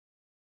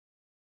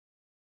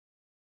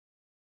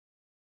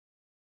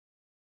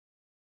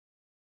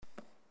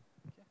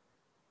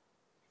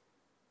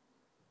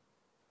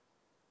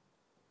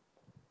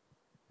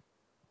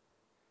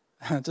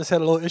Just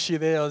had a little issue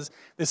there.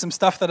 There's some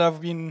stuff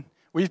that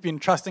we've been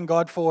trusting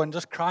God for and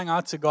just crying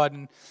out to God,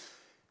 and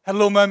had a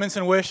little moments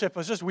in worship. I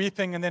was just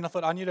weeping, and then I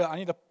thought, I need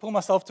to pull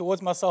myself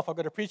towards myself. I've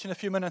got to preach in a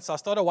few minutes. So I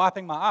started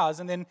wiping my eyes,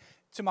 and then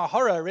to my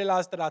horror, I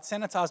realized that I'd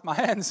sanitized my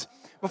hands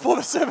before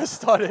the service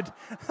started.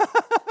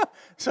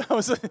 So I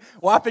was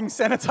wiping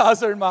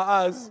sanitizer in my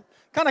eyes.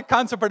 Kind of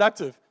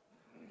counterproductive.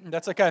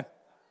 That's okay.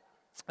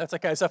 That's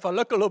okay. So if I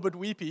look a little bit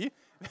weepy,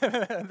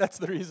 that's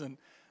the reason.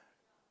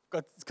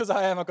 It's because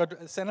I've got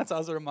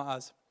sanitizer in my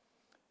eyes.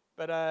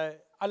 But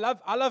I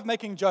love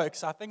making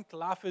jokes. I think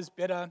life is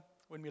better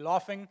when we're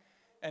laughing.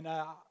 And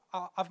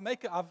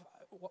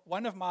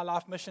one of my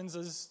life missions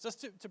is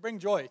just to bring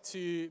joy,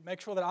 to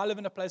make sure that I live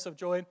in a place of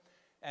joy,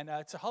 and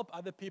to help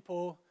other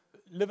people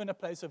live in a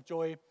place of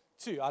joy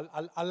too.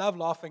 I love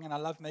laughing, and I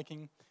love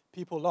making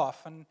people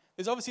laugh. And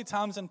there's obviously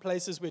times and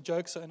places where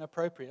jokes are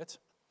inappropriate.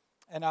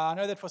 And I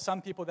know that for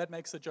some people that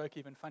makes the joke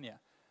even funnier.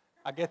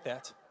 I get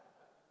that.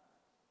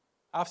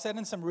 I've sat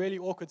in some really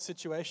awkward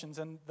situations,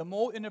 and the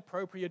more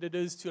inappropriate it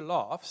is to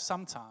laugh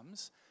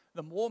sometimes,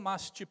 the more my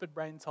stupid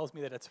brain tells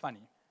me that it's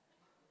funny.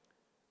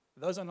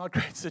 Those are not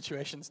great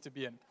situations to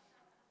be in.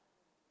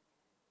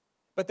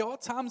 But there are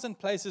times and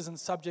places and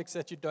subjects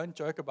that you don't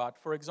joke about.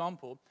 For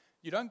example,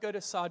 you don't go to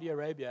Saudi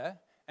Arabia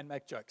and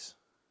make jokes.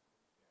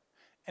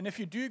 And if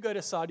you do go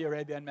to Saudi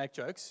Arabia and make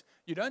jokes,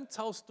 you don't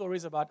tell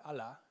stories about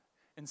Allah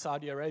in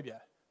Saudi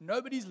Arabia.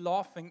 Nobody's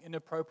laughing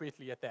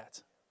inappropriately at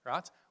that,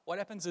 right? What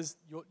happens is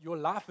your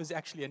life is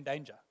actually in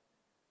danger.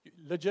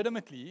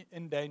 Legitimately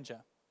in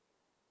danger.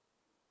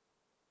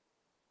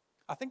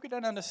 I think we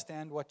don't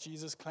understand what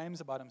Jesus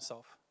claims about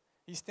himself.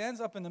 He stands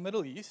up in the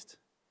Middle East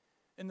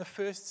in the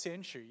 1st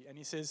century and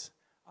he says,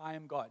 I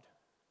am God.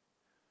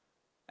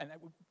 And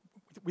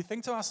we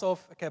think to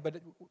ourselves, okay,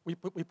 but we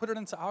put it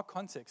into our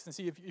context. And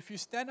see, if you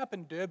stand up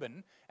in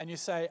Durban and you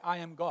say, I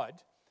am God,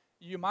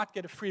 you might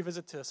get a free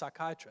visit to a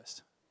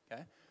psychiatrist.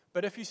 Okay?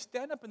 But if you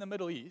stand up in the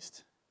Middle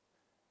East,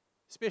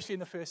 especially in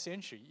the 1st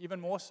century, even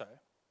more so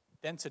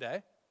than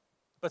today,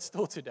 but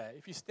still today,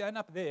 if you stand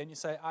up there and you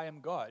say, I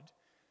am God,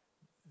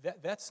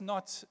 that's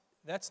not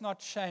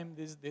shame,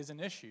 there's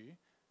an issue.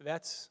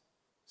 That's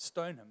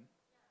stone him.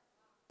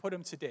 Put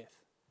him to death.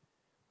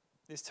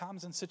 There's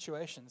times and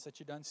situations that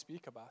you don't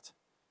speak about.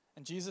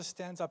 And Jesus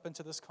stands up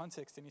into this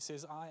context and he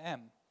says, I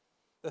am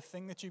the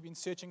thing that you've been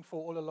searching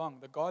for all along,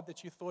 the God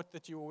that you thought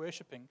that you were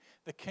worshiping,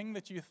 the king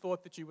that you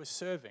thought that you were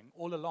serving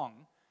all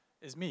along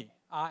is me.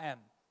 I am.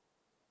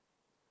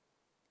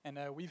 And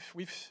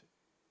we've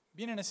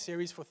been in a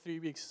series for 3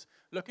 weeks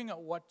looking at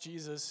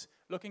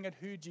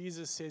who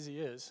Jesus says he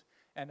is.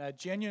 And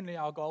genuinely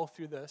our goal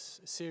through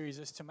this series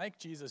is to make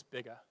Jesus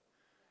bigger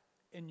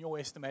in your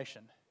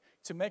estimation,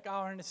 to make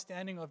our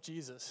understanding of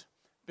Jesus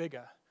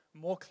bigger,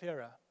 more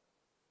clearer.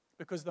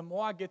 Because the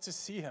more I get to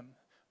see him,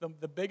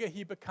 the bigger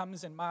he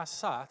becomes in my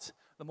sight,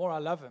 the more I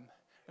love him.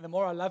 And the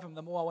more I love him,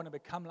 the more I want to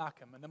become like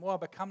him. And the more I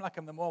become like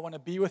him, the more I want to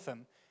be with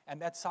him.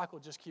 And that cycle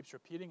just keeps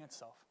repeating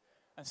itself.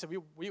 And so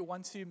we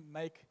want to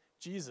make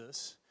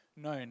Jesus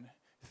known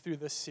through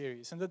this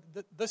series. And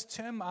this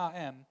term, I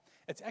am,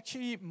 it's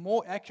actually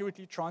more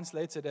accurately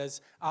translated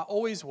as I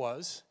always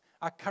was,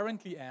 I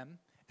currently am,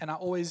 and I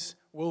always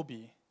will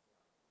be.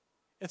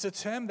 It's a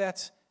term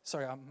that,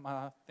 sorry,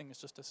 my thing has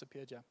just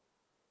disappeared here.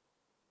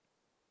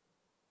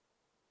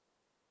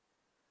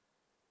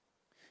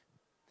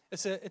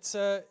 It's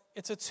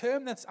a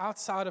term that's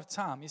outside of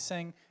time. He's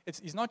saying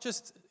he's not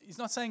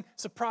saying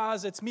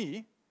surprise, it's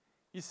me.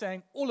 He's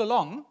saying all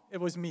along it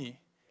was me.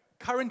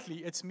 Currently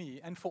it's me,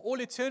 and for all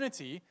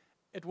eternity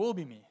it will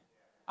be me.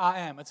 I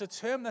am. It's a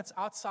term that's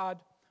outside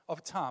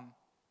of time.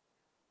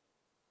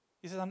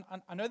 He says,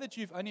 I know that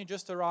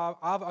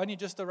I've only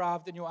just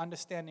arrived in your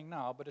understanding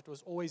now, but it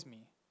was always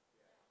me.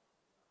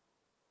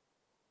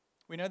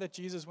 We know that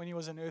Jesus, when he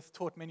was on earth,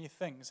 taught many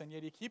things, and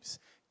yet he keeps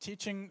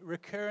teaching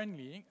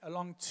recurringly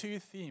along 2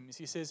 themes.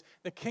 He says,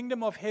 the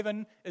kingdom of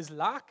heaven is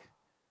like,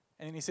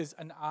 and then he says,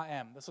 and I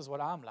am. This is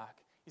what I'm like.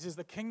 He says,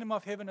 the kingdom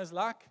of heaven is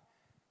like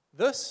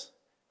this,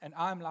 and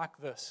I'm like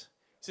this.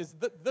 He says,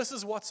 this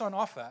is what's on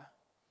offer,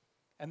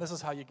 and this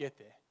is how you get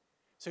there.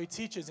 So he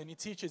teaches, and he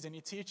teaches, and he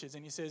teaches,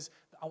 and he says,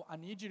 I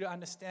need you to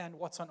understand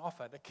what's on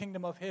offer, the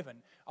kingdom of heaven.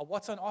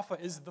 What's on offer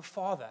is the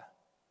Father.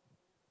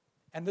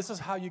 And this is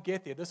how you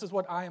get there. This is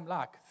what I am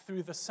like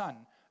through the Son.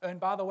 And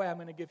by the way, I'm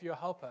going to give you a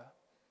helper,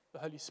 the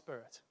Holy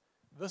Spirit.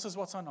 This is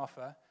what's on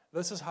offer.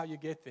 This is how you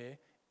get there.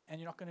 And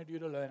you're not going to do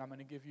it alone. I'm going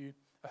to give you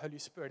a Holy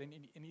Spirit.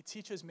 And he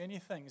teaches many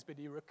things, but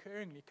he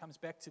recurringly comes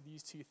back to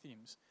these 2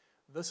 themes.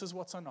 This is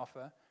what's on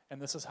offer, and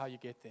this is how you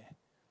get there.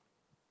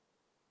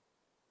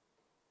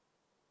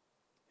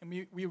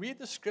 And we read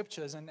the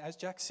scriptures, and as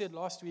Jack said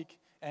last week,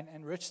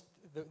 and Rich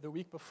the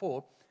week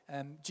before,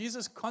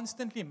 Jesus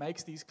constantly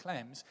makes these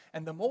claims,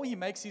 and the more he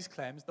makes these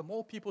claims, the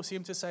more people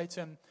seem to say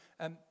to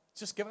him,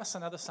 just give us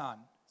another sign.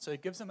 So he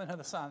gives them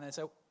another sign, and they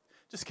say,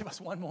 just give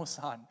us one more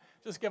sign.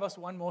 Just give us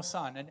one more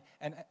sign.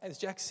 And as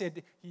Jack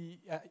said,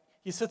 he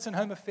sits in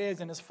Home Affairs,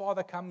 and his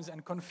father comes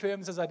and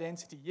confirms his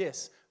identity.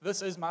 Yes,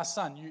 this is my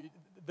son.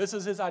 This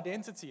is his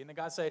identity. And the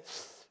guys say,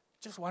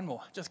 just one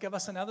more. Just give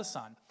us another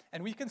sign.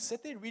 And we can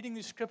sit there reading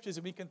these scriptures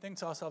and we can think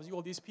to ourselves,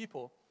 all these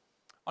people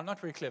are not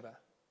very clever.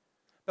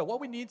 But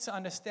what we need to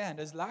understand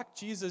is, like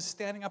Jesus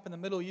standing up in the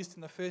Middle East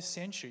in the first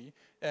century,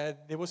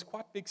 there was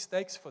quite big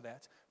stakes for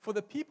that. For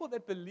the people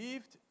that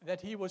believed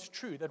that he was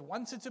true, that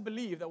wanted to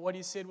believe that what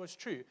he said was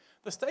true,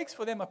 the stakes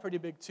for them are pretty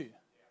big too.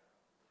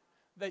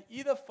 They're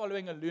either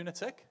following a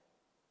lunatic,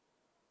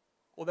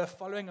 or they're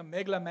following a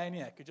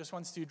megalomaniac who just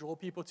wants to draw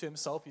people to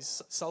himself.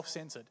 He's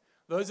self-centered.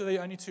 Those are the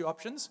only two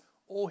options.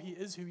 Or he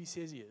is who he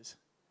says he is,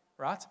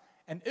 right?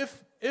 And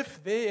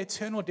if their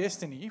eternal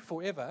destiny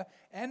forever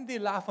and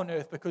their life on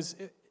earth, because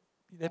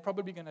they're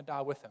probably going to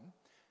die with him,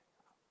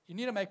 you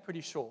need to make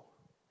pretty sure.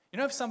 You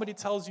know, if somebody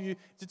tells you,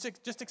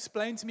 just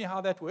explain to me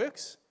how that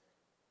works,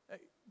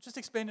 just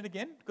explain it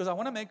again, because I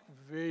want to make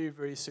very,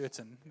 very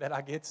certain that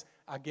I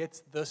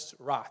get this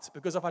right.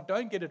 Because if I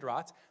don't get it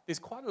right, there's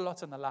quite a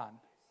lot on the line.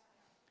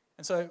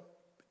 And so,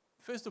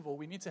 first of all,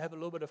 we need to have a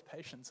little bit of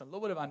patience, a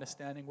little bit of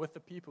understanding with the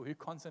people who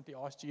constantly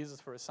ask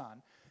Jesus for a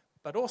sign.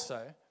 But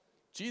also,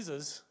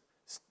 Jesus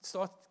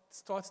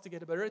starts to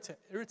get a bit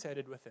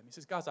irritated with him. He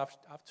says, guys,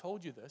 I've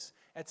told you this.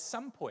 At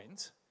some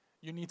point,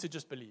 you need to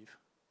just believe.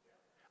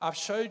 I've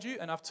showed you,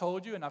 and I've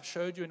told you, and I've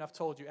showed you, and I've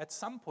told you. At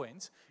some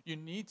point, you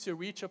need to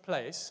reach a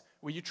place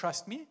where you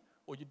trust me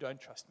or you don't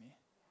trust me.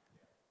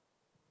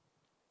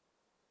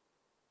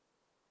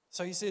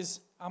 So he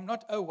says, I'm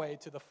not a way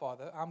to the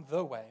Father, I'm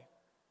the way.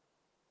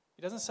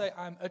 He doesn't say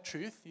I'm a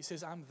truth, he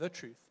says I'm the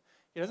truth.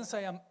 He doesn't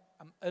say I'm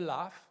a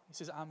life, he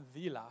says I'm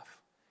the life.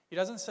 He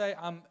doesn't say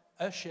I'm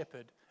a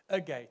shepherd,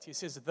 a gate. He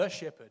says the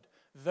shepherd,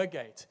 the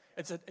gate.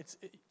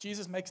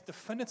 Jesus makes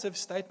definitive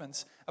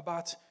statements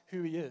about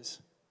who he is.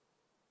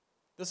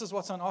 This is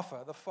what's on offer,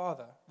 the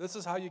Father. This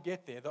is how you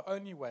get there, the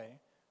only way,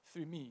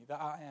 through me, the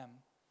I am,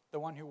 the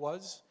one who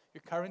was, who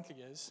currently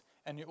is,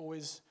 and who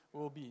always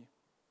will be.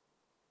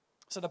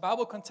 So the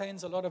Bible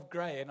contains a lot of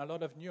gray and a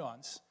lot of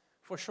nuance,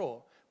 for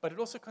sure, but it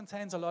also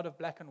contains a lot of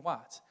black and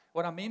white.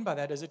 What I mean by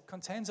that is it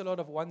contains a lot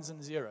of ones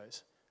and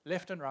zeros,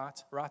 left and right,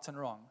 right and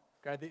wrong.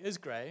 Okay? There is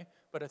gray,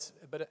 but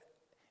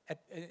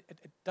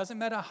it doesn't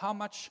matter how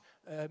much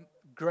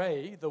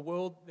gray the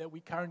world that we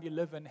currently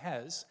live in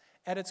has.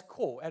 At its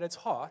core, at its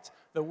heart,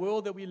 the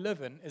world that we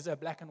live in is a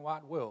black and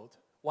white world,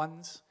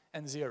 ones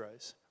and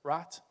zeros,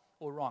 right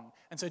or wrong.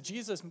 And so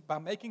Jesus, by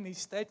making these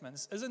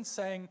statements, isn't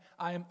saying,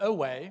 I am a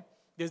way.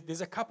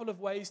 There's a couple of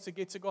ways to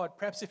get to God.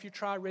 Perhaps if you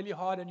try really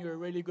hard and you're a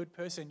really good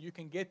person, you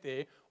can get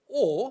there.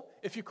 Or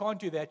if you can't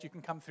do that, you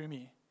can come through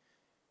me.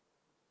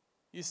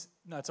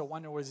 No, it's a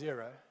one or a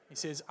zero. He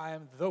says, I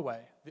am the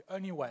way. The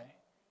only way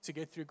to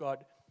get through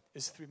God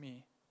is through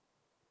me.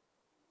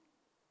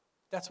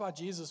 That's why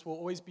Jesus will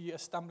always be a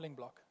stumbling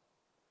block.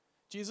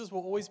 Jesus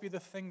will always be the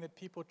thing that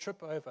people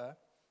trip over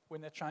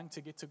when they're trying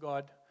to get to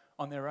God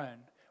on their own.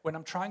 When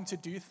I'm trying to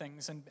do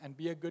things and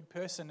be a good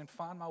person and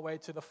find my way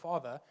to the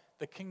Father,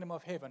 the kingdom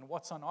of heaven,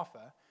 what's on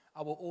offer,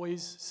 I will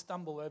always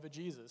stumble over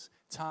Jesus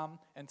time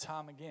and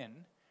time again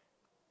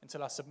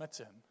until I submit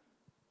to him.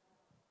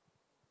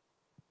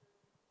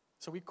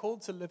 So we're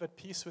called to live at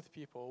peace with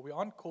people. We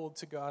aren't called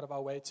to go out of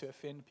our way to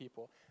offend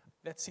people.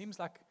 That seems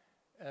like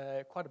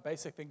quite a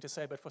basic thing to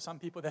say, but for some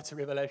people that's a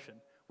revelation.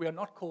 We are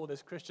not called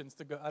as Christians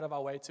to go out of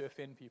our way to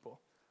offend people.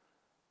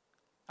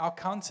 Our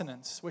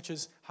countenance, which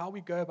is how we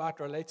go about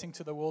relating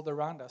to the world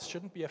around us,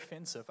 shouldn't be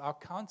offensive. Our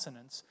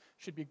countenance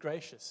should be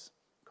gracious,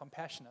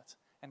 compassionate,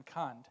 and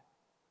kind.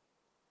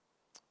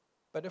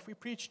 But if we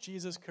preach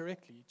Jesus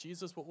correctly,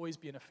 Jesus will always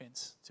be an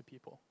offense to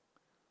people.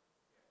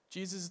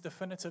 Jesus'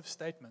 definitive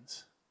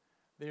statement,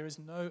 there is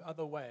no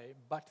other way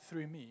but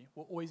through me,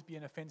 will always be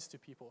an offense to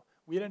people.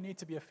 We don't need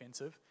to be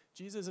offensive.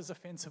 Jesus is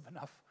offensive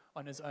enough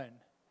on his own.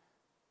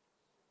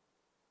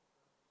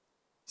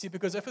 See,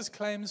 because if his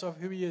claims of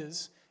who he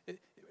is,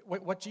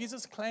 what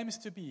Jesus claims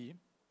to be,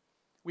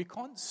 we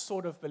can't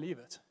sort of believe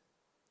it.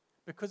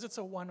 Because it's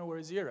a 1 or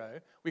a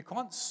 0, we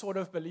can't sort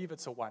of believe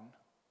it's a 1.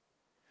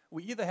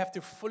 We either have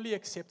to fully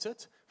accept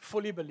it,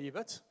 fully believe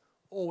it,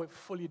 or we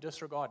fully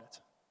disregard it.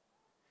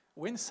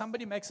 When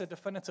somebody makes a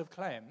definitive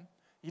claim,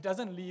 he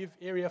doesn't leave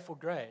area for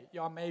gray.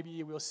 Yeah,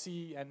 maybe we'll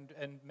see, and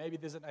maybe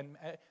there's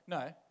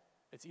no,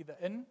 it's either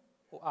in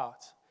or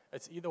out.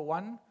 It's either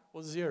 1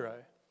 or 0.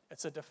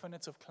 It's a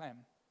definitive claim.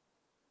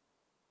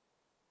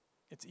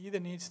 It either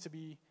needs to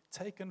be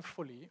taken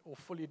fully or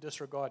fully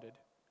disregarded.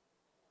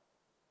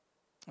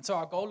 And so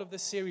our goal of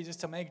this series is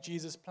to make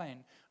Jesus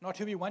plain. Not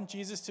who we want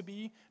Jesus to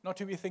be, not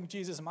who we think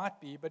Jesus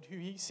might be, but who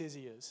he says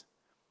he is.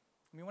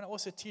 And we want to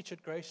also teach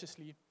it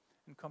graciously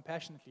and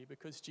compassionately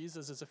because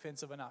Jesus is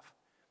offensive enough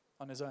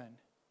on his own.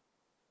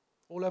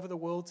 All over the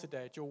world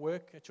today, at your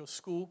work, at your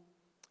school,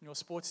 in your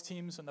sports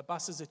teams, on the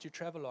buses that you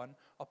travel on,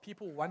 are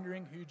people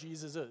wondering who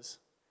Jesus is?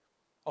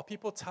 Are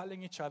people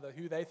telling each other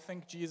who they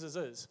think Jesus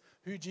is,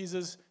 who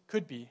Jesus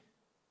could be?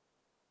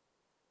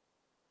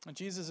 And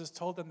Jesus has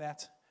told them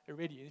that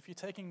already. If you're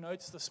taking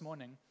notes this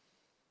morning,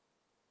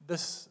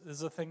 this is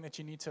the thing that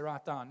you need to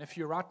write down. If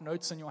you write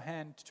notes in your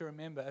hand to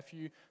remember, if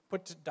you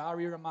put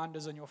diary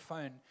reminders on your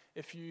phone,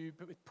 if you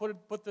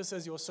put this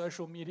as your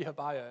social media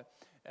bio,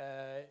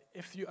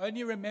 If you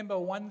only remember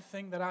one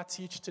thing that I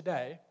teach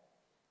today,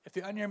 if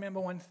you only remember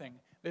one thing,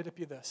 let it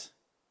be this.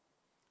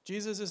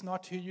 Jesus is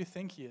not who you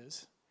think he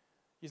is.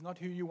 He's not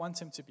who you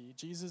want him to be.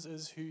 Jesus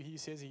is who he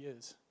says he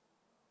is.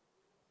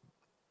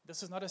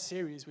 This is not a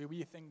series where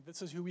we think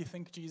this is who we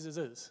think Jesus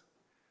is.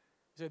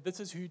 So this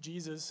is who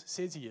Jesus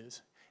says he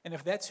is. And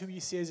if that's who he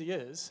says he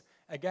is,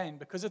 again,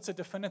 because it's a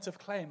definitive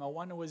claim, a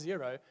 1 or a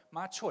 0,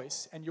 my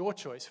choice and your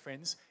choice,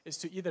 friends, is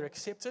to either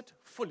accept it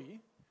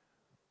fully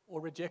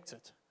or reject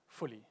it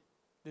fully.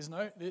 There's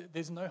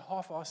no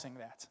half-assing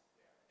that,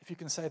 if you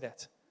can say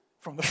that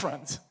from the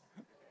front.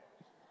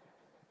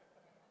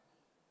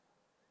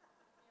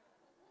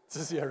 It's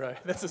a 0.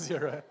 That's a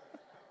 0.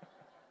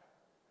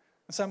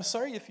 So I'm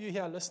sorry if you're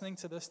here listening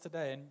to this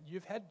today and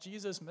you've had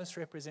Jesus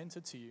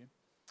misrepresented to you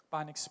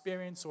by an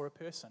experience or a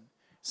person.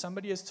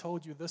 Somebody has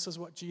told you this is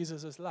what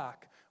Jesus is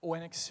like, or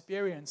an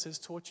experience has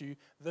taught you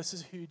this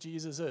is who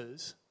Jesus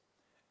is,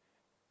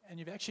 and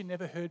you've actually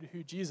never heard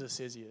who Jesus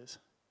says he is.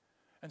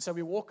 And so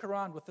we walk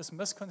around with this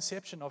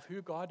misconception of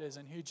who God is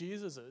and who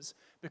Jesus is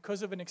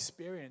because of an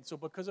experience or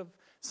because of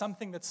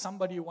something that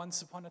somebody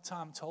once upon a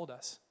time told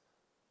us.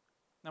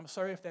 And I'm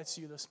sorry if that's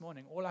you this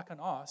morning. All I can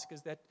ask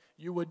is that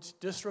you would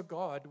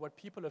disregard what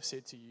people have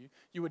said to you.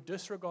 You would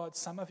disregard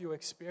some of your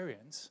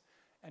experience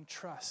and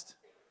trust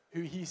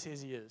who he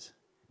says he is.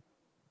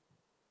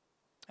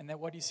 And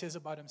that what he says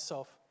about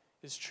himself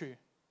is true.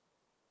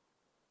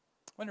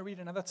 I want to read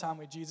another time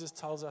where Jesus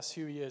tells us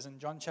who he is. In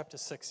John chapter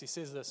 6, he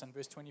says this in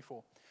verse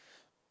 24.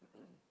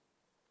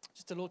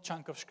 Just a little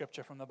chunk of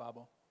scripture from the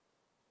Bible.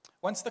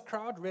 Once the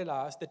crowd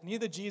realized that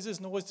neither Jesus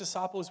nor his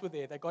disciples were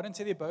there, they got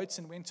into their boats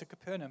and went to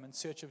Capernaum in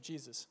search of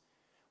Jesus.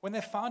 When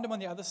they found him on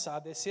the other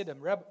side, they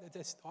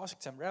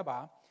asked him,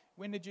 Rabbi,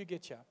 when did you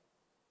get here?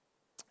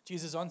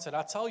 Jesus answered,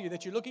 I tell you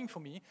that you're looking for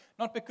me,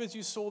 not because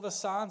you saw the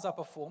signs I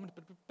performed,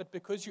 but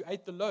because you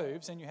ate the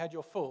loaves and you had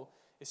your fill.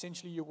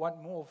 Essentially, you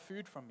want more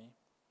food from me.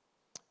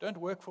 Don't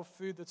work for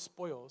food that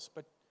spoils,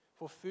 but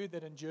for food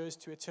that endures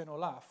to eternal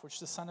life, which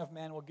the Son of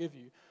Man will give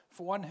you.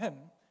 For on him,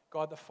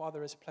 God the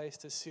Father has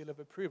placed his seal of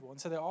approval. And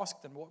so they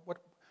asked him,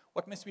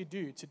 what must we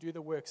do to do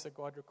the works that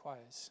God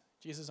requires?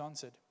 Jesus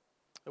answered,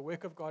 the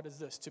work of God is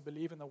this, to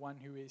believe in the one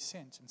who is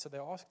sent. And so they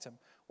asked him,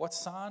 what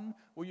sign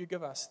will you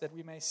give us that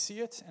we may see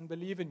it and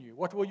believe in you?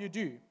 What will you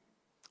do?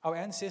 Our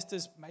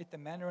ancestors made the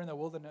manna in the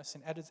wilderness,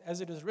 and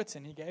as it is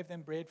written, he gave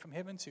them bread from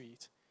heaven to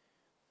eat.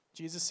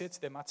 Jesus said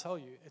to them, I tell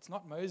you, it's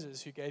not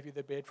Moses who gave you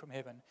the bread from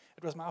heaven.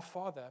 It was my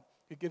Father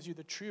who gives you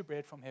the true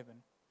bread from heaven.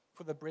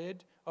 For the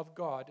bread of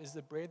God is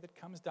the bread that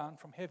comes down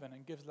from heaven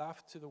and gives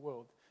life to the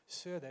world.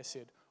 Sir, they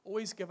said,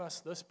 always give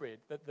us this bread.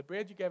 The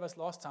bread you gave us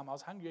last time, I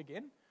was hungry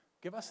again.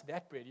 Give us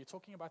that bread. You're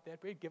talking about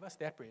that bread? Give us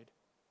that bread.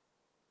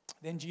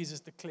 Then Jesus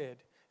declared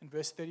in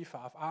verse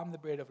 35, I am the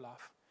bread of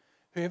life.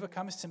 Whoever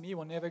comes to me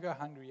will never go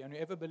hungry, and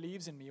whoever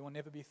believes in me will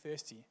never be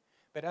thirsty.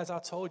 But as I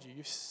told you,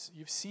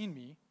 you've seen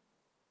me,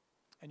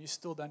 and you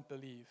still don't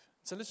believe.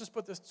 So let's just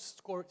put this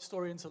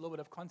story into a little bit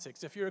of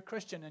context. If you're a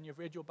Christian and you've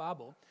read your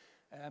Bible,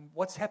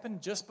 what's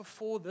happened just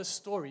before this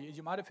story is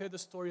you might have heard the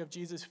story of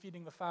Jesus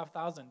feeding the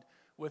 5,000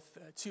 with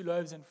 2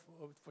 loaves and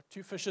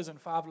 2 fishes and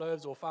 5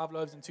 loaves, or 5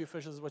 loaves and 2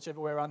 fishes,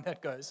 whichever way around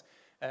that goes.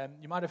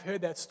 You might have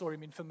heard that story,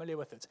 been familiar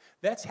with it.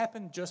 That's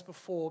happened just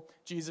before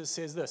Jesus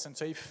says this. And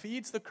so he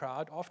feeds the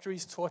crowd after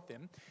he's taught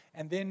them.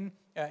 And then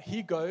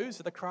he goes,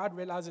 the crowd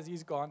realizes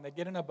he's gone. They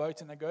get in a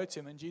boat and they go to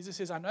him. And Jesus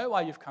says, I know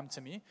why you've come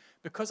to me,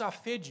 because I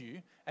fed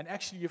you. And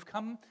actually you've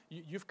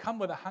come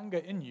with a hunger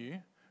in you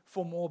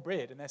for more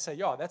bread. And they say,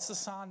 yeah, that's the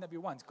sign that we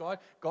want.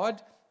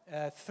 God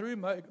through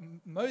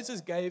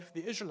Moses gave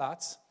the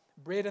Israelites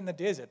bread in the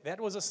desert. That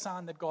was a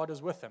sign that God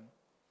is with them.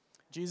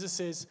 Jesus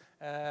says,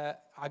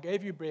 I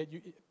gave you bread.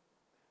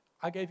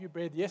 I gave you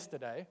bread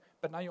yesterday,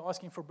 but now you're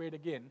asking for bread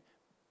again.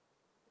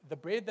 The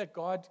bread that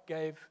God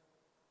gave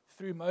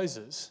through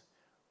Moses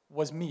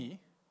was me.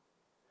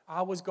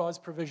 I was God's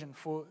provision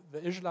for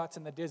the Israelites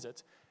in the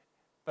desert,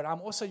 but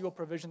I'm also your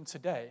provision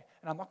today.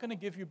 And I'm not going to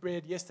give you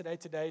bread yesterday,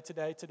 today,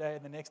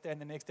 and the next day,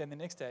 and the next day, and the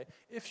next day.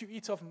 If you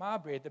eat of my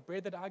bread, the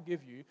bread that I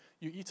give you,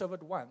 you eat of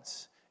it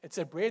once. It's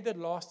a bread that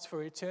lasts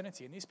for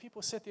eternity. And these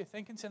people sit there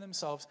thinking to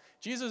themselves,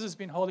 Jesus has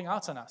been holding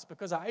out on us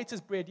because I ate his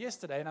bread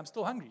yesterday and I'm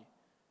still hungry.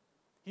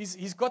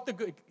 He's got the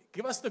good,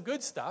 give us the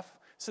good stuff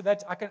so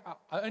that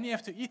I only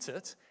have to eat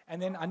it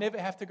and then I never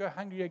have to go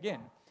hungry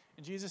again.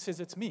 And Jesus says,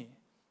 it's me.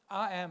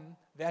 I am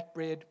that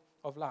bread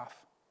of life.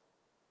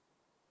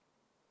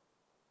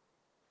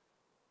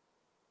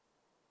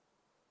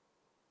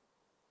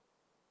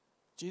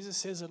 Jesus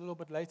says a little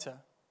bit later,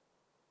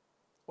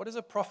 what does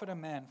it profit a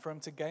man for him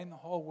to gain the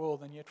whole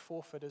world and yet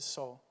forfeit his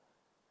soul?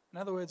 In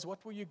other words,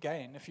 what will you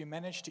gain if you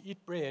manage to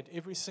eat bread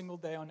every single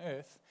day on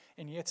earth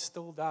and yet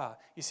still die?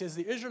 He says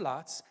the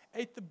Israelites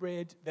ate the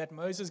bread that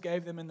Moses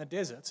gave them in the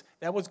desert.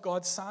 That was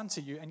God's sign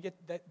to you, and yet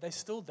they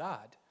still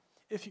died.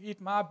 If you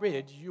eat my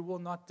bread, you will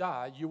not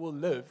die. You will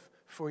live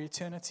for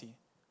eternity.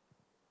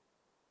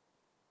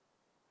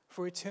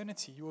 For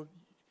eternity, you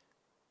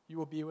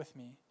will be with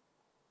me.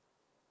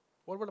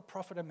 What will it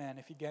profit a man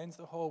if he gains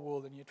the whole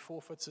world and yet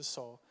forfeits his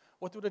soul?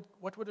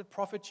 What would it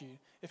profit you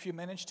if you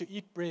managed to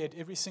eat bread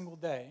every single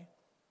day,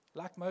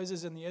 like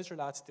Moses and the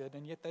Israelites did,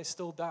 and yet they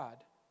still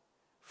died?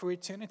 For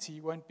eternity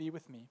you won't be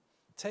with me.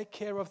 Take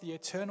care of the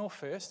eternal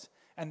first,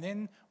 and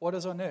then what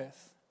is on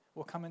earth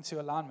will come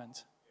into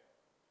alignment.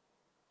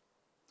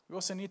 We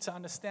also need to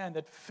understand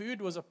that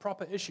food was a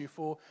proper issue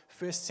for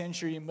first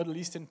century Middle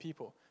Eastern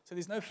people. So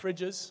there's no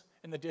fridges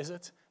in the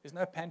desert, there's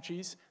no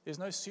pantries, there's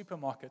no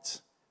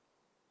supermarkets.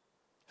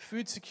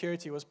 Food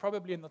security was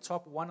probably in the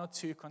top 1 or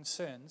 2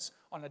 concerns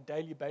on a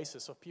daily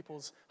basis of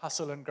people's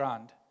hustle and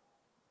grind.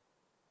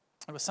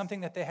 It was something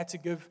that they had to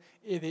give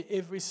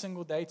every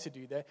single day to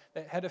do. They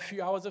had a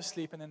few hours of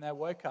sleep, and then they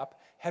woke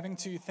up having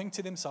to think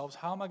to themselves,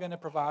 how am I going to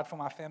provide for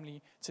my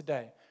family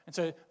today? And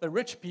so the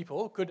rich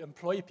people could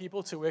employ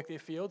people to work their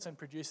fields and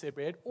produce their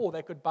bread, or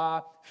they could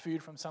buy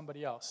food from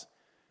somebody else.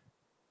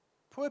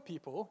 Poor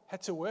people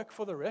had to work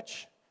for the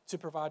rich to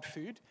provide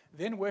food,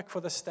 then work for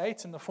the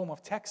state in the form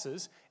of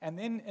taxes, and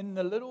then in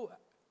the little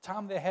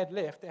time they had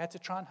left, they had to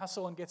try and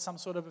hustle and get some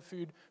sort of a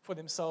food for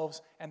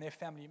themselves and their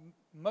family.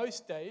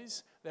 Most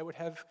days, they would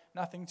have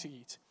nothing to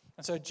eat.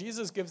 And so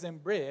Jesus gives them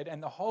bread,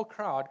 and the whole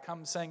crowd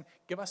comes saying,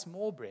 give us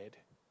more bread.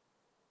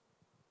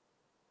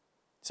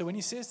 So when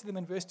he says to them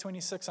in verse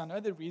 26, I know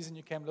the reason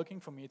you came looking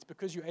for me, it's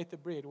because you ate the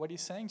bread. What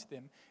he's saying to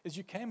them is,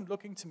 you came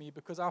looking to me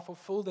because I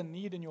fulfilled a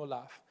need in your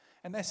life.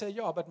 And they say,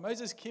 yeah, but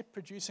Moses kept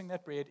producing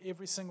that bread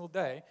every single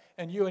day,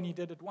 and you only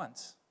did it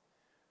once.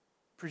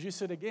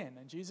 Produce it again.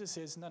 And Jesus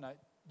says, no,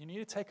 you need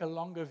to take a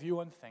longer view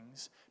on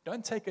things.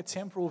 Don't take a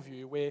temporal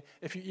view where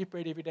if you eat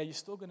bread every day, you're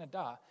still going to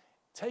die.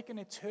 Take an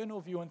eternal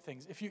view on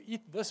things. If you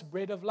eat this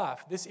bread of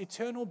life, this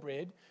eternal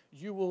bread,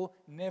 you will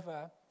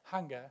never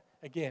hunger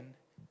again.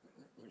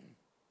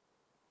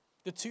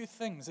 The 2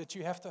 things that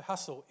you have to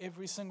hustle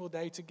every single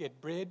day to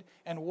get, bread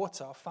and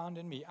water, are found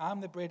in me.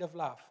 I'm the bread of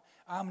life.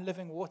 I'm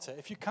living water.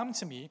 If you come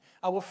to me,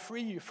 I will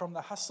free you from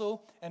the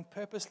hustle and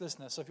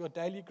purposelessness of your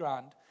daily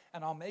grind,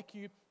 and I'll make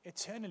you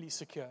eternally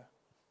secure.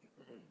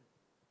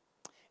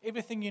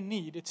 Everything you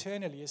need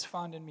eternally is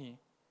found in me.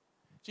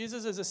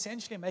 Jesus is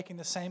essentially making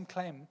the same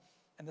claim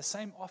and the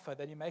same offer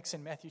that he makes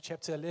in Matthew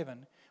chapter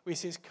 11, where he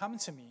says, come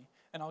to me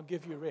and I'll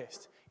give you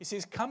rest. He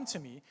says, come to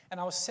me and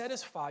I'll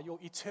satisfy your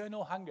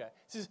eternal hunger.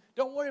 He says,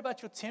 don't worry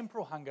about your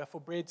temporal hunger for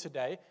bread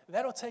today.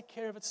 That'll take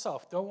care of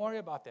itself. Don't worry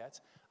about that.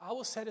 I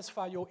will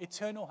satisfy your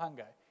eternal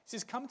hunger. He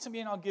says, come to me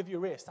and I'll give you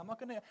rest. I'm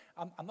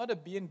not a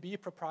B&B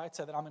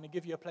proprietor that I'm going to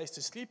give you a place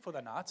to sleep for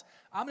the night.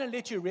 I'm going to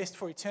let you rest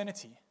for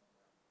eternity.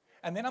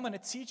 And then I'm going to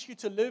teach you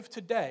to live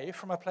today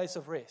from a place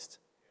of rest.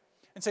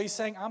 And so he's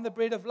saying, I'm the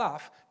bread of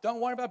life.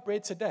 Don't worry about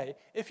bread today.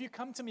 If you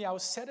come to me, I will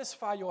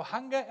satisfy your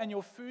hunger and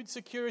your food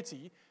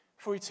security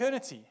for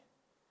eternity.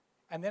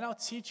 And then I'll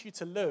teach you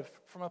to live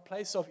from a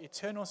place of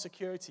eternal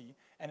security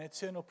and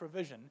eternal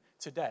provision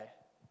today.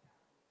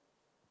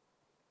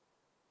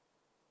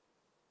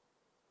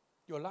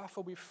 Your life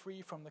will be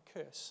free from the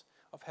curse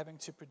of having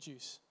to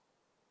produce.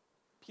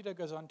 Peter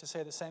goes on to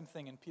say the same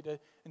thing in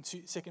 2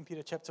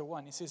 Peter chapter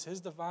 1. He says,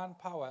 his divine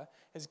power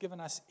has given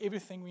us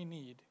everything we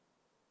need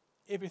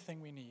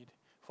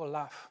for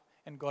life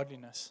and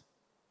godliness.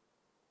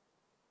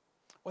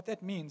 What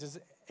that means is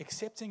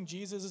accepting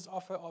Jesus'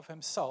 offer of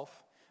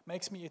himself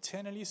makes me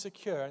eternally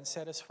secure and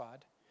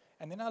satisfied.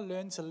 And then I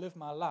learn to live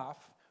my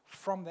life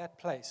from that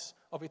place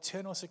of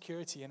eternal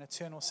security and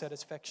eternal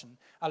satisfaction.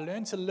 I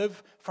learn to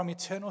live from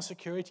eternal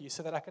security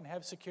so that I can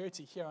have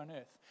security here on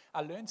earth.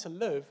 I learn to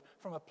live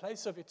from a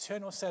place of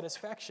eternal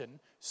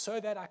satisfaction so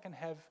that I can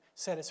have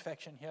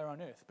satisfaction here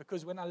on earth.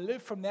 Because when I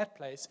live from that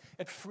place,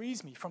 it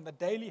frees me from the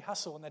daily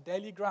hustle and the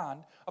daily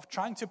grind of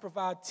trying to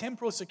provide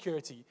temporal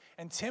security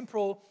and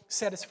temporal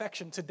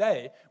satisfaction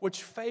today,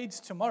 which fades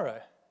tomorrow.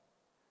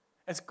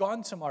 It's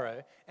gone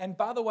tomorrow. And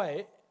by the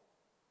way,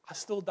 I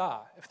still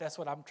die if that's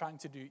what I'm trying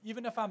to do.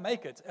 Even if I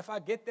make it, if I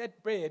get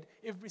that bread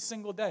every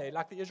single day,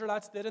 like the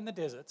Israelites did in the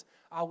desert,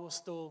 I will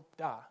still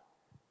die.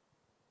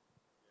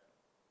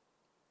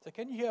 So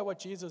can you hear what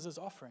Jesus is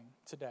offering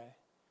today?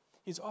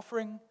 He's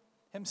offering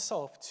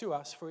himself to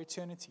us for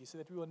eternity so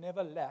that we will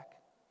never lack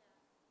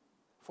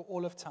for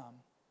all of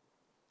time.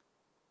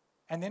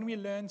 And then we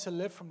learn to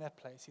live from that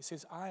place. He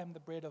says, I am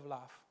the bread of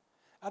life.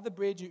 Other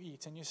bread you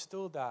eat and you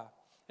still die.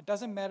 It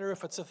doesn't matter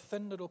if it's a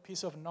thin little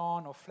piece of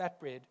naan or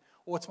flatbread,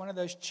 or it's one of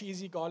those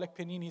cheesy garlic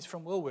paninis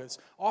from Woolworths.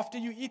 After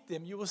you eat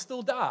them, you will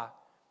still die.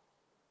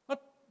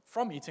 Not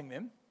from eating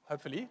them,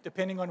 hopefully,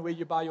 depending on where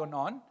you buy your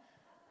naan.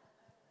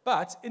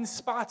 But in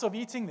spite of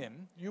eating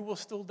them, you will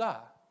still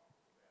die.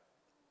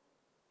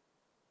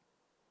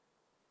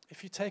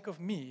 If you take of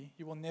me,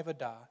 you will never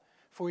die.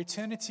 For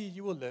eternity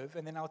you will live,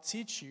 and then I'll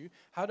teach you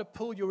how to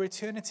pull your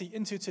eternity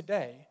into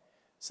today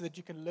so that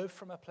you can live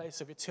from a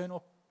place of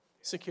eternal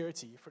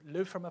security,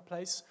 live from a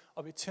place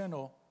of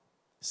eternal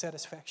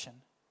satisfaction.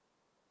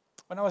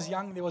 When I was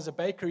young, there was a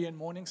bakery in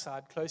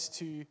Morningside close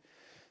to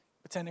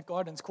Botanic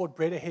Gardens called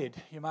Bread Ahead.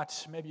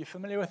 Maybe you're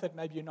familiar with it,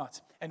 maybe you're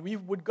not. And we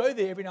would go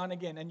there every now and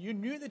again, and you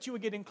knew that you were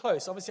getting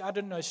close. Obviously, I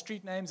didn't know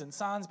street names and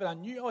signs, but I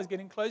knew I was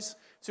getting close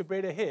to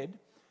Bread Ahead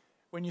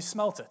when you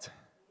smelt it.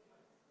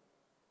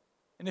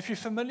 And if you're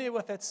familiar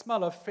with that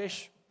smell of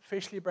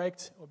freshly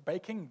baked or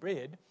baking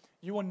bread,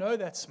 you will know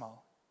that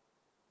smell.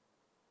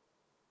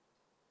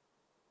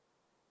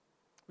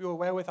 We were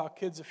away with our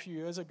kids a few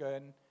years ago,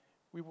 and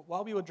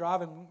while we were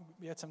driving,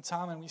 we had some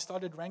time, and we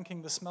started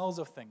ranking the smells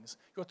of things.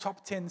 Your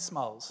top 10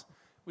 smells.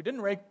 We didn't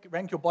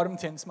rank your bottom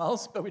 10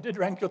 smells, but we did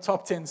rank your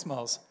top 10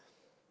 smells.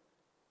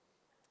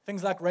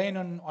 Things like rain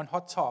on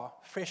hot tar,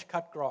 fresh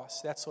cut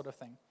grass, that sort of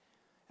thing.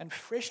 And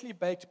freshly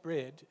baked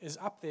bread is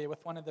up there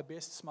with one of the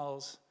best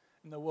smells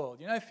in the world.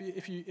 You know,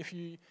 if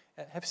you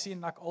have seen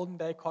like olden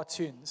day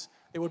cartoons,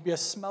 there would be a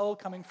smell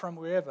coming from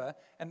wherever,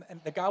 and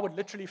the guy would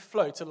literally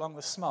float along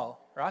the smell,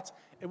 right?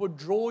 It would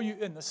draw you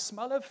in. The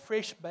smell of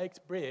fresh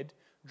baked bread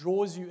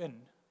draws you in.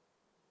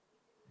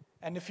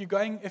 And if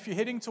you're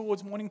heading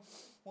towards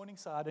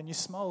Morningside and you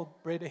smell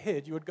bread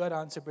ahead, you would go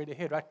down to bread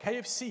ahead, right?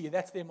 KFC,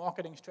 that's their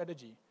marketing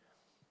strategy.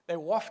 They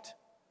waft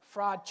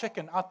fried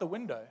chicken out the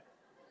window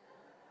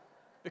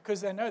because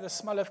they know the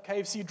smell of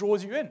KFC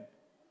draws you in.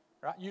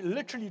 Right? You're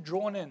literally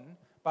drawn in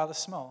by the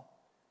smell.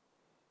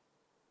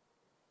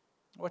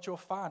 What you'll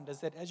find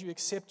is that as you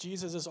accept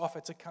Jesus'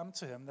 offer to come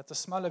to him, that the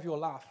smell of your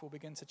life will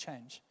begin to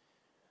change.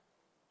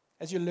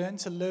 As you learn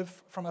to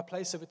live from a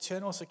place of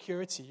eternal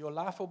security, your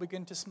life will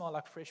begin to smell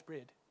like fresh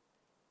bread.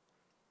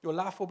 Your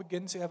life will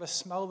begin to have a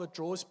smell that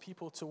draws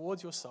people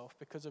towards yourself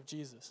because of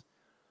Jesus.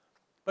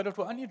 But it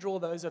will only draw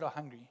those that are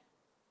hungry.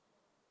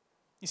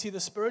 You see, the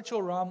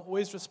spiritual realm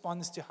always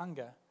responds to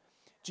hunger.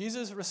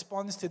 Jesus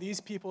responds to these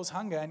people's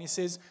hunger, and he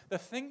says, the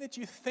thing that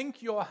you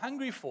think you're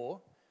hungry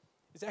for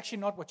is actually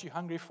not what you're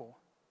hungry for.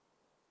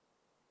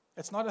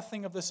 It's not a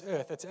thing of this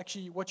earth. It's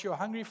actually what you're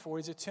hungry for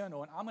is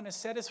eternal, and I'm going to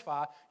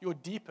satisfy your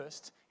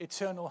deepest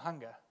eternal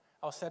hunger.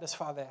 I'll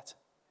satisfy that.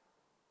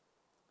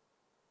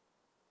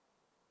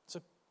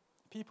 So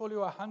people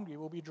who are hungry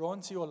will be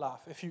drawn to your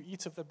life if you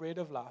eat of the bread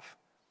of life,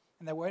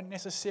 and they won't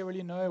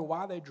necessarily know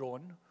why they're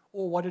drawn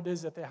or what it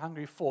is that they're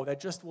hungry for. They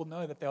just will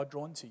know that they are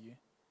drawn to you.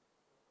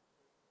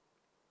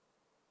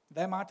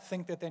 They might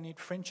think that they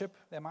need friendship.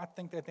 They might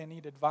think that they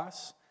need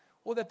advice,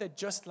 or that they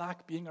just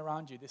like being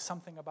around you. There's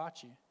something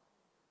about you.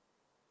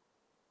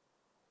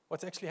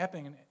 What's actually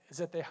happening is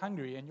that they're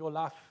hungry, and your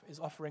life is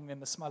offering them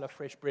the smell of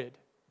fresh bread.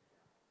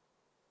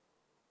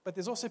 But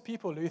there's also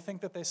people who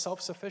think that they're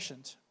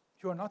self-sufficient,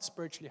 who are not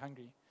spiritually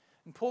hungry.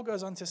 And Paul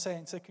goes on to say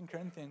in 2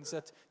 Corinthians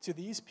that to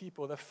these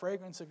people, the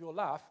fragrance of your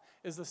life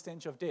is the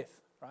stench of death.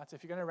 Right?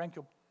 If you're going to rank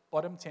your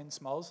bottom 10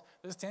 smells,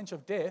 the stench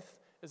of death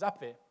is up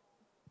there.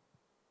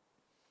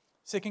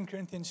 2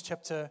 Corinthians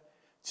chapter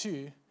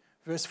 2,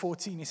 verse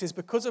 14, he says,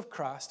 because of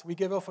Christ, we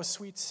give off a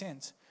sweet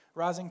scent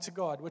rising to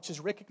God, which is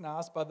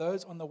recognized by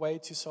those on the way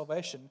to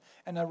salvation,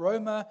 an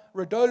aroma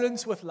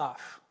redolent with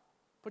life.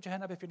 Put your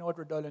hand up if you know what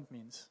redolent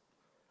means.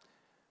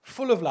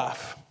 Full of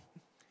life.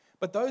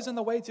 But those on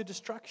the way to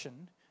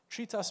destruction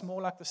treat us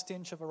more like the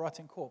stench of a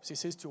rotting corpse. He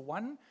says, to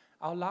one,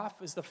 our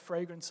life is the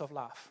fragrance of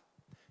life.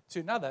 To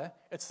another,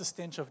 it's the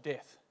stench of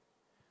death.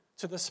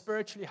 To the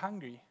spiritually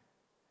hungry,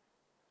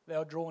 they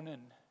are drawn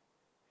in.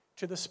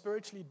 To the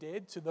spiritually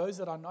dead, to those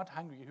that are not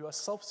hungry, who are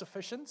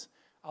self-sufficient,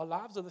 our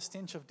lives are the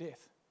stench of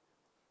death.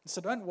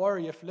 So don't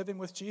worry if living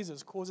with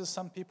Jesus causes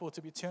some people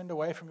to be turned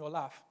away from your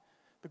life,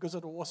 because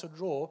it will also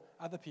draw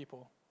other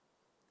people.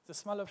 The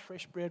smell of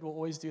fresh bread will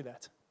always do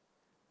that.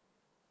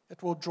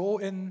 It will draw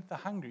in the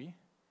hungry,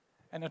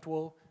 and it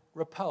will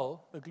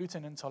repel the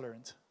gluten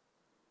intolerant,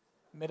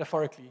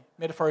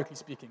 metaphorically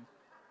speaking.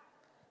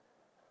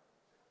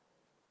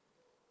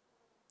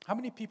 How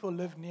many people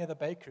live near the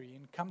bakery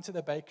and come to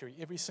the bakery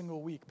every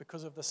single week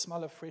because of the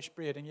smell of fresh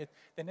bread, and yet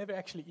they never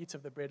actually eat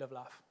of the bread of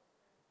life?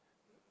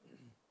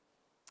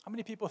 How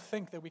many people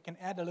think that we can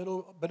add a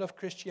little bit of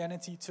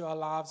Christianity to our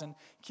lives and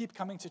keep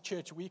coming to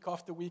church week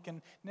after week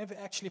and never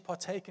actually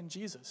partake in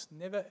Jesus,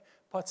 never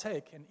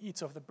partake and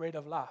eat of the bread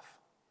of life?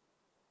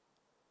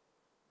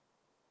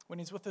 When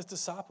he's with his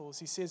disciples,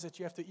 he says that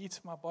you have to eat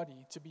my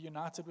body to be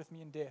united with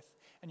me in death,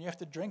 and you have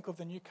to drink of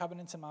the new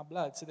covenant in my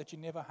blood so that you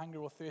never hunger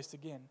or thirst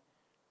again.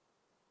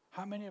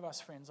 How many of us,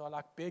 friends, are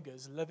like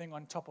beggars living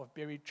on top of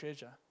buried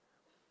treasure?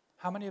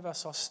 How many of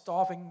us are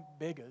starving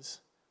beggars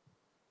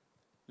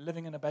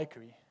living in a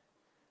bakery,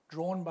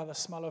 drawn by the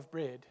smell of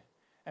bread,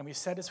 and we're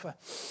satisfied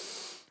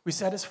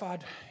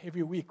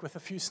every week with a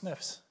few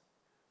sniffs?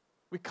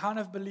 We kind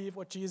of believe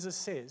what Jesus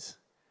says,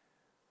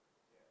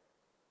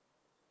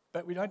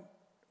 but we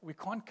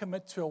can't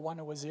commit to a 1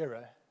 or a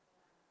 0.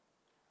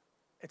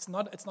 It's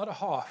not a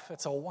half,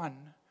 it's a 1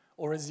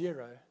 or a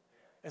 0.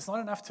 It's not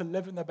enough to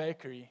live in the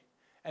bakery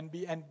and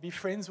be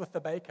friends with the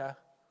baker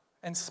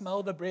and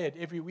smell the bread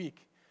every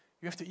week.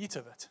 You have to eat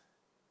of it.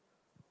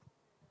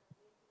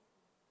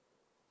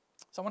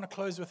 So I want to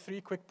close with 3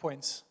 quick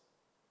points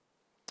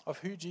of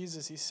who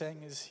Jesus is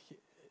saying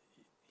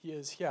he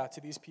is here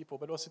to these people,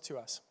 but also to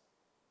us.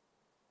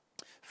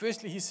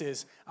 Firstly, he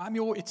says, I'm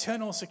your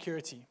eternal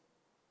security.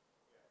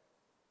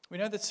 We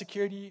know that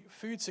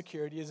food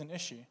security is an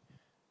issue.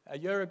 A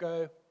year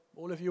ago,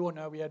 all of you will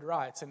know we had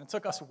riots, and it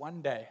took us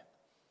 1 day.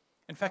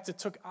 In fact, it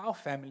took our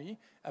family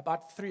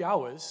about 3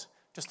 hours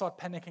to start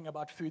panicking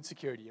about food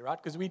security,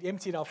 right? Because we'd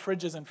emptied our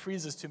fridges and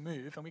freezers to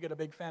move, and we got a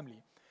big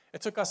family.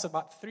 It took us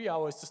about 3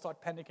 hours to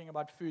start panicking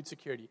about food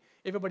security.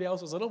 Everybody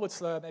else was a little bit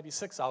slower, maybe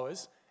 6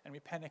 hours, and we're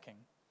panicking.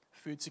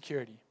 Food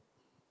security.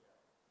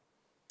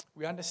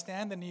 We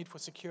understand the need for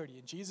security.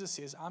 And Jesus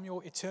says, I'm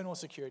your eternal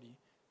security.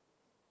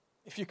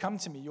 If you come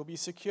to me, you'll be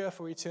secure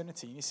for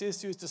eternity. And he says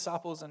to his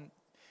disciples in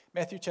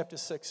Matthew chapter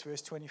 6,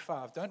 verse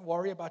 25, don't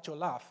worry about your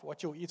life,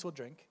 what you'll eat or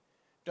drink.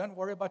 Don't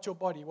worry about your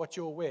body, what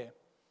you'll wear.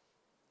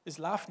 Is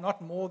life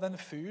not more than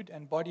food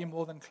and body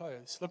more than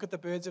clothes? Look at the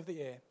birds of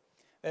the air.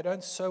 They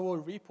don't sow or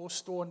reap or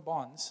store in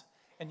barns,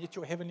 and yet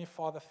your heavenly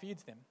Father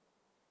feeds them.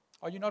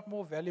 Are you not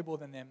more valuable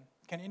than them?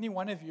 Can any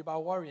one of you, by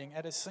worrying,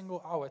 add a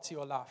single hour to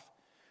your life?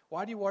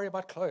 Why do you worry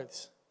about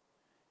clothes?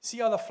 See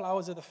how the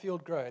flowers of the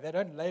field grow. They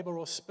don't labor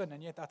or spin,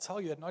 and yet I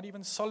tell you that not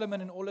even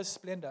Solomon in all his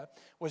splendor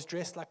was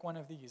dressed like one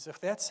of these.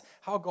 If that's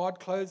how God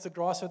clothes the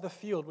grass of the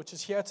field, which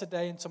is here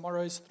today and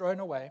tomorrow is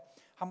thrown away,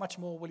 how much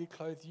more will he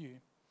clothe you?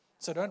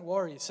 So don't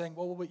worry, saying,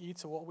 what will we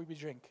eat or what will we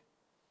drink?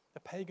 The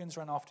pagans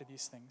run after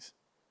these things.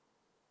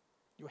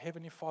 Your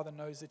heavenly Father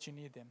knows that you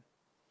need them.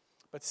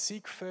 But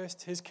seek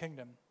first his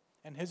kingdom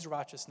and his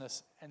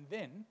righteousness, and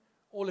then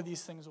all of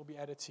these things will be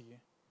added to you.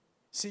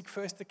 Seek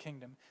first the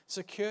kingdom.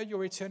 Secure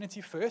your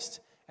eternity first,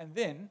 and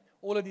then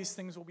all of these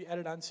things will be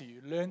added unto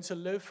you. Learn to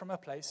live from a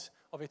place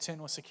of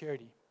eternal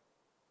security.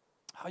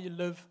 How you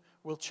live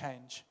will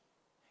change.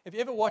 Have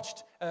you ever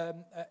watched a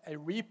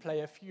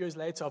replay a few years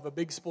later of a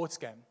big sports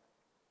game?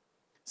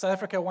 South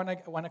Africa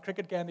won a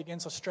cricket game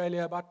against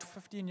Australia about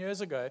 15 years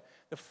ago,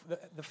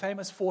 the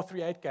famous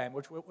 4-3-8 game,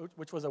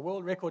 which was a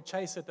world record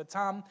chase at the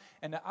time.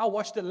 And I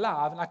watched it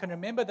live, and I can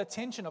remember the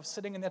tension of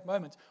sitting in that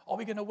moment. Are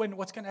we going to win?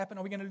 What's going to happen?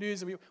 Are we going to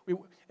lose?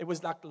 It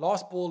was like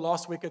last ball,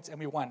 last wickets, and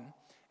we won.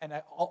 And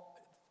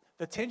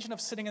the tension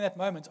of sitting in that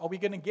moment, are we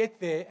going to get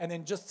there and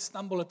then just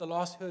stumble at the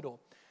last hurdle?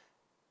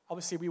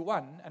 Obviously, we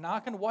won, and I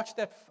can watch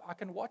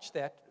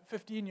that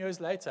 15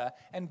 years later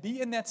and be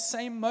in that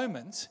same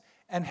moment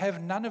and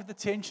have none of the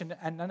tension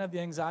and none of the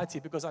anxiety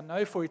because I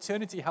know for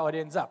eternity how it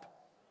ends up.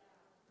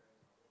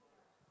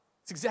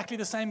 It's exactly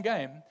the same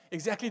game,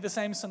 exactly the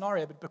same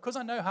scenario, but because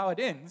I know how it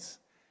ends,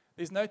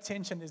 there's no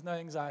tension, there's no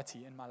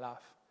anxiety in my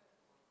life.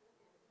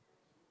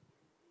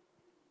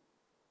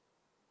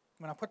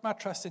 When I put my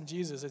trust in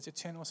Jesus as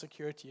eternal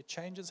security, it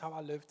changes how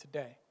I live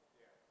today.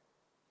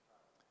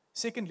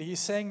 Secondly, he's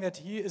saying that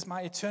he is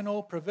my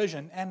eternal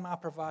provision and my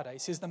provider. He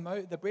says the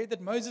bread that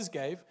Moses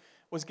gave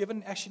was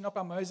given actually not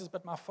by Moses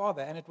but my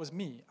father, and it was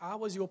me. I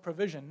was your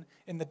provision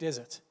in the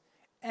desert,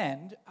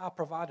 and I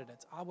provided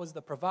it. I was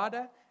the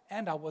provider,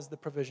 and I was the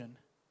provision.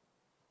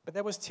 But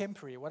that was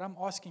temporary. What I'm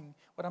asking,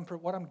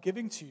 what I'm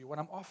giving to you, what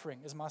I'm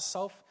offering is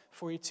myself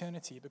for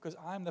eternity, because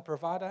I am the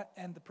provider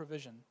and the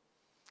provision.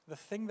 The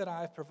thing that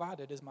I have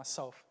provided is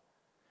myself.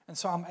 And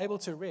so I'm able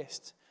to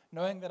rest,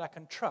 knowing that I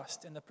can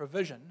trust in the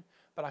provision,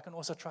 but I can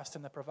also trust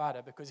in the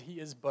provider because he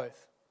is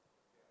both.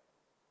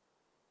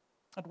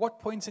 At what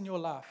point in your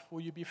life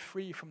will you be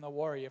free from the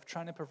worry of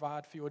trying to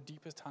provide for your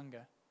deepest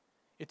hunger,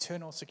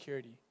 eternal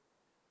security?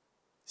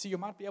 See, you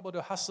might be able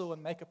to hustle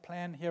and make a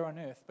plan here on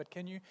earth, but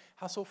can you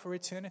hustle for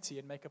eternity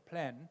and make a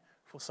plan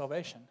for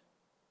salvation?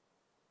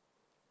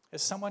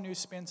 As someone who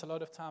spent a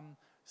lot of time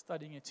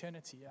studying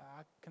eternity,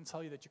 I can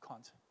tell you that you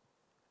can't.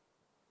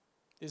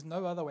 There's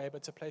no other way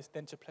but to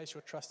place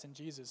your trust in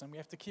Jesus. And we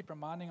have to keep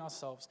reminding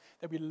ourselves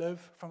that we live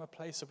from a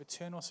place of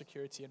eternal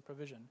security and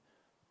provision.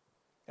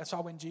 That's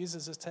why when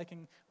Jesus is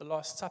taking the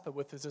Last Supper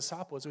with his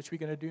disciples, which we're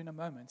going to do in a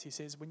moment, he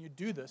says, when you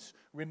do this,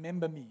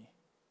 remember me.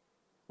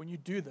 When you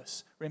do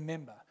this,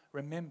 remember.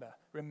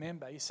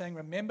 He's saying,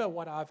 remember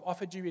what I've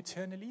offered you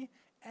eternally,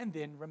 and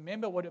then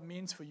remember what it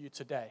means for you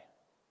today.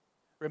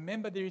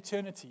 Remember the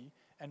eternity,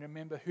 and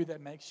remember who that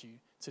makes you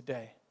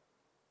today.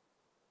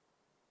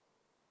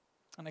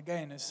 And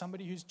again, as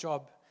somebody whose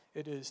job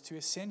it is to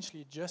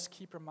essentially just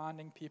keep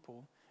reminding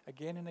people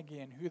again and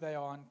again who they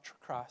are in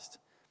Christ,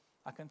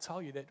 I can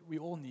tell you that we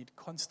all need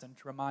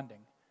constant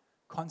reminding,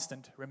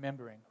 constant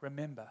remembering.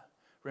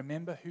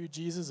 Remember who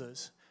Jesus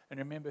is, and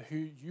remember who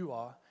you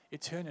are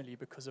eternally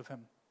because of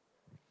him.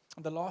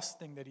 And the last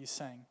thing that he's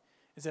saying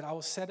is that I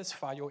will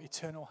satisfy your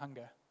eternal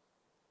hunger.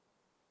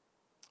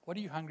 What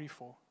are you hungry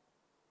for?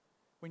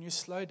 When you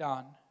slow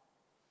down,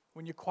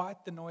 when you quiet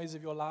the noise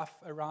of your life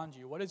around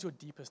you, what is your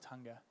deepest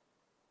hunger?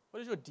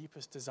 What is your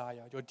deepest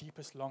desire, your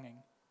deepest longing?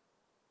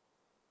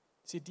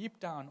 See, deep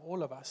down,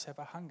 all of us have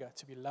a hunger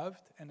to be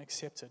loved and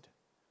accepted.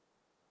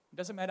 It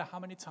doesn't matter how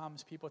many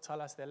times people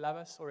tell us they love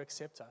us or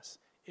accept us,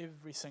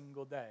 every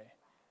single day.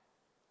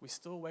 We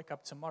still wake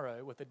up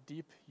tomorrow with a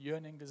deep,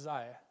 yearning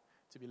desire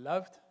to be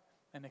loved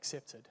and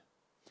accepted.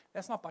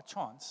 That's not by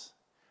chance.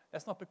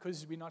 That's not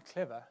because we're not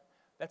clever.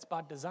 That's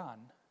by design.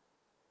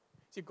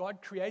 See,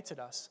 God created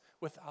us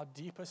with our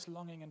deepest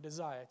longing and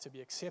desire to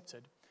be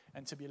accepted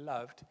and to be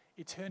loved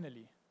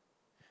eternally.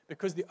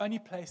 Because the only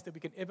place that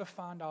we can ever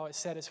find our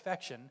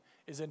satisfaction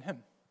is in him.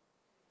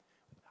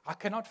 I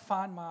cannot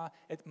find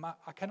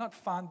I cannot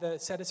find the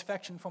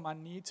satisfaction for my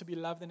need to be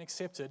loved and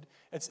accepted.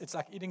 It's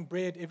like eating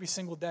bread every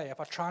single day. If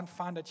I try and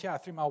find it here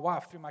through my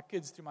wife, through my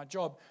kids, through my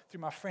job,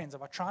 through my friends,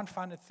 if I try and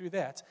find it through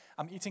that,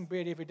 I'm eating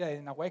bread every day,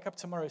 and I wake up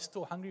tomorrow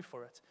still hungry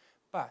for it.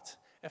 But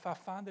if I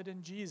find it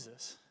in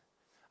Jesus,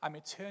 I'm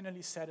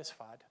eternally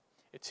satisfied,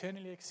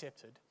 eternally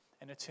accepted,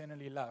 and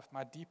eternally loved.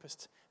 My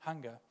deepest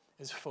hunger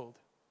is filled.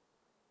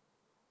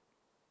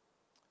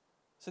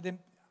 So then,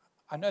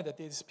 I know that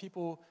there's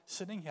people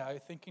sitting here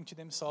thinking to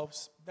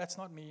themselves, that's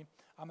not me,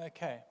 I'm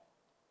okay.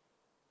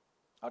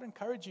 I would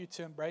encourage you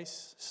to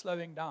embrace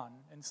slowing down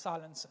in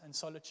silence and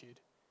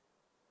solitude.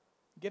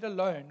 Get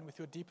alone with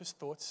your deepest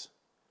thoughts.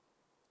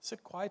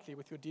 Sit quietly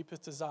with your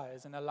deepest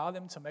desires and allow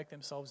them to make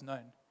themselves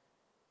known.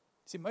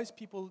 See, most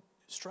people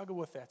struggle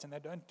with that and they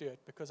don't do it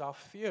because our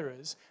fear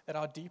is that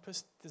our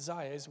deepest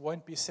desires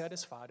won't be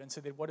satisfied. And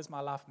so then what does my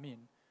life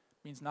mean?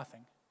 It means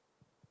nothing.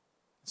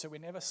 So we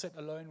never sit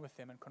alone with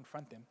them and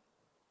confront them.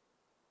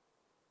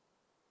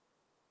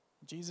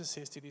 Jesus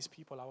says to these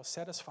people, I will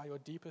satisfy your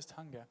deepest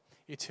hunger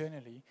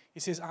eternally. He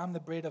says, I'm the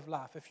bread of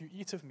life. If you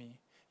eat of me,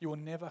 you will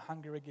never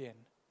hunger again.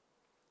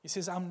 He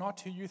says, I'm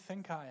not who you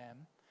think I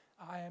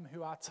am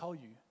who I tell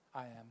you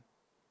I am.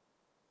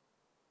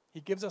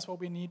 He gives us what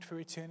we need for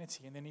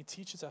eternity, and then he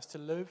teaches us to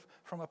live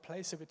from a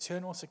place of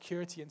eternal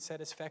security and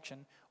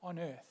satisfaction on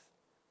earth.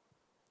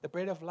 The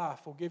bread of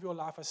life will give your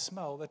life a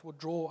smell that will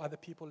draw other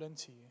people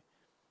into you.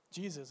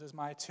 Jesus is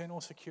my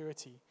eternal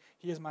security.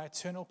 He is my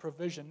eternal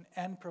provision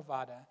and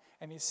provider,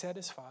 and he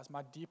satisfies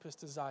my deepest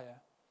desire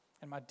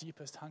and my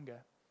deepest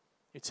hunger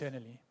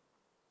eternally.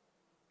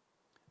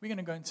 We're going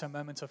to go into a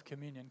moment of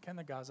communion. Can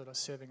the guys that are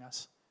serving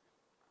us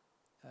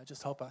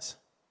just help us?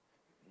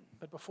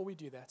 But before we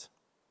do that,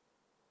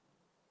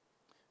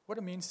 what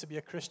it means to be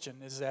a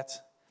Christian is that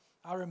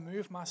I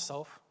remove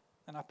myself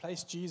and I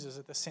place Jesus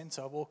at the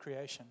center of all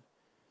creation.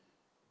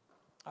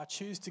 I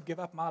choose to give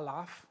up my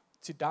life,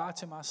 to die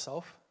to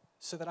myself,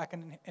 so that I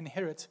can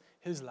inherit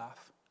his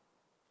life.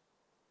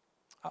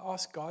 I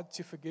ask God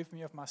to forgive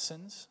me of my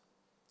sins,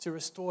 to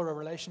restore a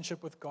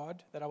relationship with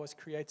God that I was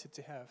created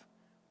to have.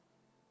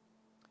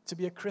 To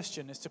be a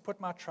Christian is to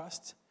put my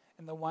trust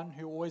in the one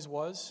who always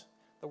was,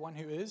 the one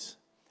who is,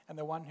 and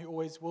the one who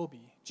always will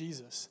be,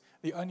 Jesus,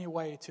 the only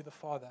way to the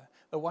Father,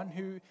 the one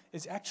who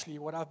is actually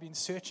what I've been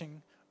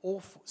searching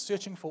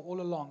for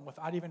all along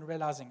without even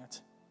realizing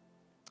it.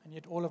 And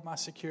yet all of my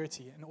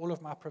security and all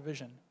of my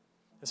provision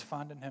is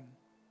found in him.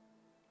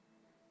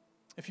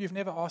 If you've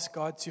never asked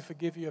God to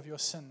forgive you of your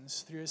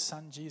sins through his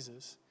son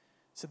Jesus,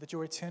 so that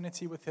your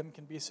eternity with him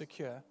can be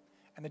secure,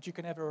 and that you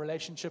can have a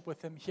relationship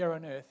with him here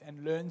on earth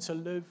and learn to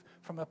live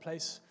from a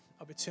place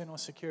of eternal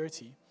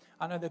security,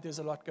 I know that there's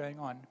a lot going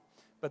on,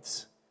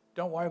 but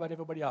don't worry about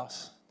everybody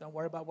else. Don't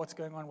worry about what's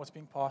going on, what's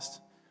being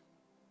passed.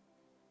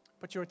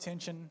 Put your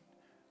attention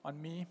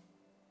on me,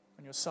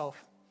 on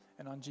yourself,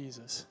 and on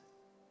Jesus.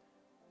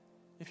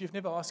 If you've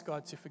never asked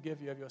God to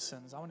forgive you of your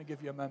sins, I want to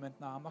give you a moment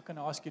now. I'm not going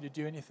to ask you to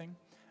do anything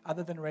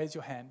other than raise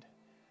your hand.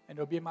 And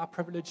it will be my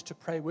privilege to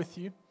pray with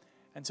you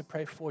and to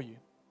pray for you.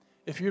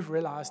 If you've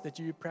realized that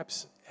you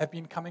perhaps have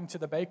been coming to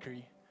the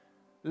bakery,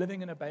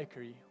 living in a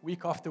bakery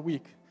week after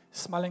week,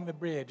 smelling the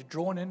bread,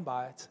 drawn in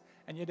by it,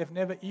 and yet have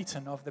never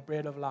eaten of the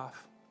bread of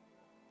life,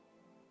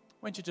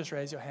 why don't you just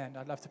raise your hand?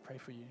 I'd love to pray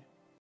for you.